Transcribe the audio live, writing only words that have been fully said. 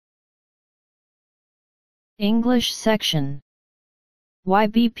English section.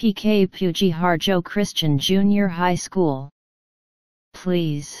 YBPK Puji Harjo Christian Junior High School.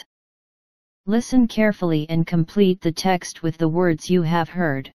 Please listen carefully and complete the text with the words you have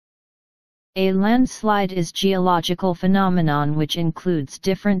heard. A landslide is geological phenomenon which includes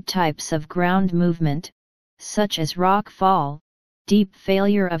different types of ground movement, such as rock fall, deep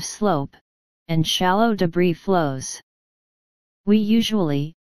failure of slope, and shallow debris flows. We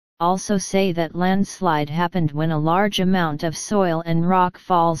usually also say that landslide happened when a large amount of soil and rock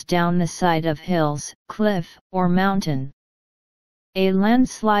falls down the side of hills, cliff, or mountain. A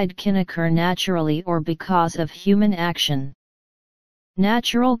landslide can occur naturally or because of human action.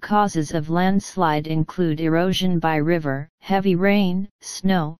 Natural causes of landslide include erosion by river, heavy rain,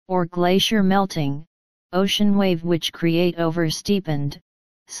 snow or glacier melting, ocean wave which create oversteepened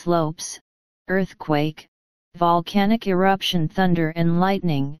slopes, earthquake, volcanic eruption, thunder and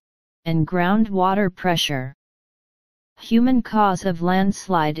lightning, and groundwater pressure. Human cause of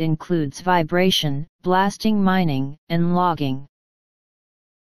landslide includes vibration, blasting, mining, and logging.